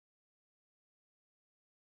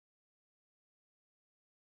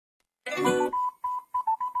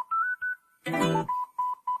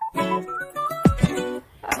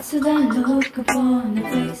So then look upon your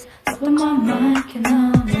face, so when my mind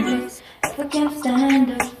cannot erase. If I can't stand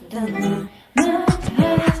it, then my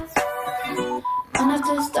hurts. And I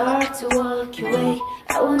just start to walk your way.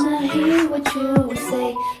 I wanna hear what you will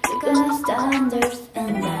say. You're gonna stand there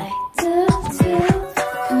and I do too.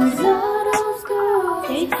 Cause all those girls,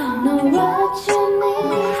 they don't know what you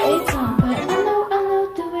need. They don't, but I know,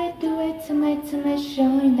 do it to make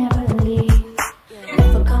sure you never leave.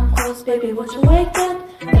 If I come close, baby, would you like that?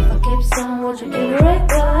 If I keep some, would you give it right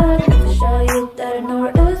back? If I show you that I know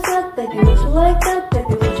where it's at, baby, would you like that?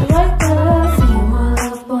 Baby, would you like that? See you more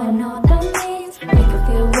love, boy, I know what that means. Make you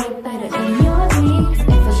feel way better in your dreams. If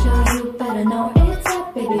I show you better, know it's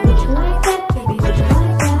at, baby, would you like that? Baby, would you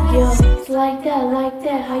like that? Yo, it's like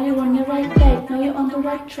that, how you run your right back? Know you're on the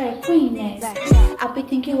right track, queen next. I'll be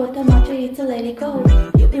thinking what I'm about to let it go.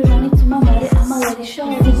 You'll be running to my body, I'ma let it show.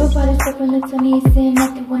 Everybody stepping up to me, saying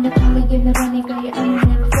nothing when the time we give me running, girl, yeah, I'm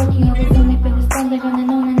never fucking. I was only been standing on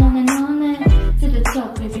and on and on and on and to the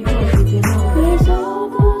top, baby, go, baby, no. Where's all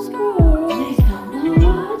those girls? They don't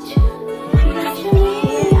know what you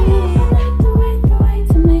need. The way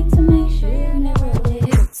to make sure you never leave.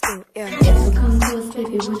 If we come close,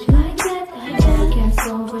 baby, would you like that? If I can't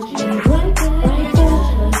solve, would you like that? Right there,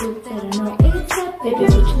 show you that I know it's up, baby,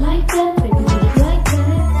 would you like that? Baby, would you like that?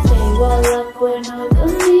 Say what love, we're not the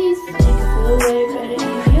least. Make you feel way better in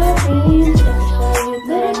your dreams. Just show you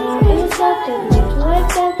that I know it's up, baby, would you like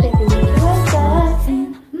that? Baby, would you like that?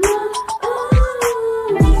 In my arms,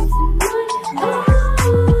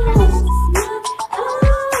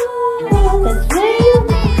 that's where you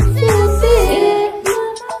need to be.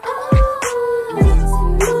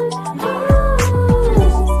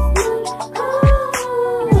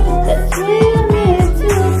 That's where you need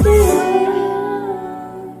to be.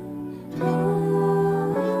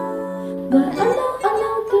 But I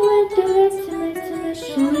know, do it to make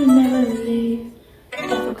sure you never leave. If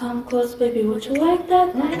I come close, baby, would you like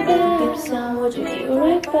that? Like that. If I give some, would you give it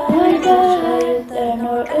right back? Like that. Show you that I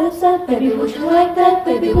know where it's at, baby, would you like that?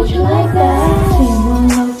 Baby, would you like that? See one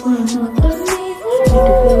love, one more the need. Make you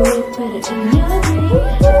feel way better in your dreams.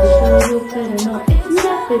 If I show you that I know it's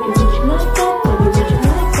at, baby, would you like that? Baby, would you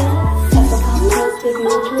like that? If I come close, baby,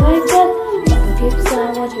 would you like that? If I give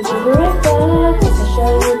some, would you give it right back? If I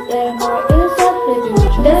show you that I know where it's at, baby,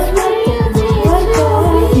 would you like that? Baby, would you like that?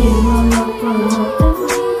 See one love, one more the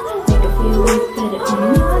need. Make you feel way better in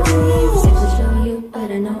your dreams. If I show you that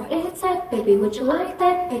I know where it's at, baby, would you like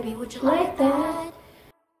that? Baby, would you like that?